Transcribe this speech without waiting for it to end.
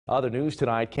Other news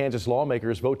tonight, Kansas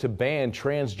lawmakers vote to ban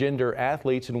transgender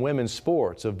athletes in women's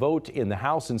sports. A vote in the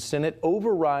House and Senate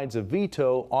overrides a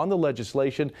veto on the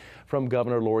legislation from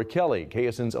Governor Lori Kelly.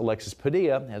 KSN's Alexis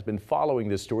Padilla has been following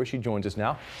this story. She joins us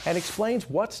now and explains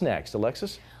what's next.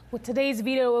 Alexis? With today's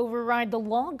veto override, the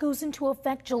law goes into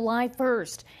effect July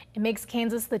 1st. It makes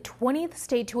Kansas the 20th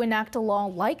state to enact a law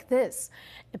like this.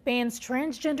 It bans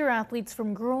transgender athletes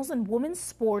from girls and women's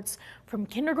sports from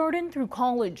kindergarten through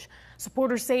college.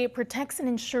 Supporters say it protects and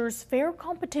ensures fair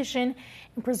competition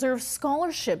and preserves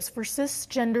scholarships for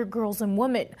cisgender girls and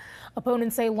women.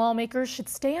 Opponents say lawmakers should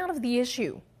stay out of the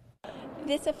issue.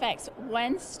 This affects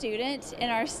one student in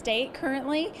our state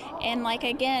currently, and like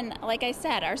I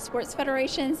said, our sports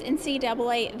federations,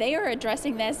 NCAA, they are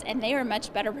addressing this and they are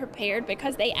much better prepared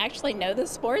because they actually know the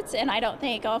sports, and I don't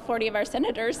think all 40 of our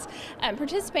senators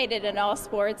participated in all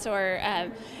sports or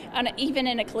even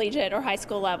in a collegiate or high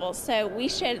school level. So we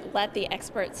should let the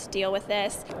experts deal with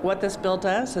this. What this bill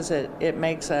does is it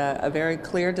makes a very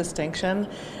clear distinction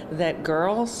that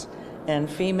girls and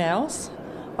females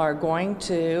are going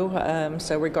to,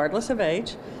 so regardless of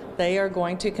age, they are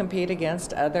going to compete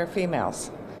against other females.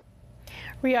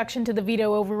 Reaction to the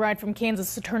veto override from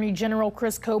Kansas Attorney General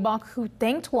Chris Kobach, who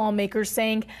thanked lawmakers,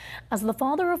 saying, "As the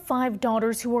father of 5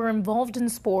 daughters who are involved in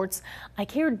sports, I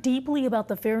care deeply about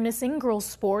the fairness in girls'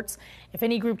 sports. If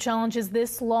any group challenges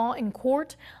this law in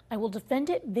court, I will defend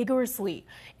it vigorously,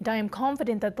 and I am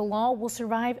confident that the law will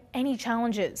survive any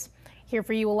challenges." Here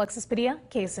for you, Alexis Padilla,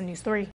 KSN News 3.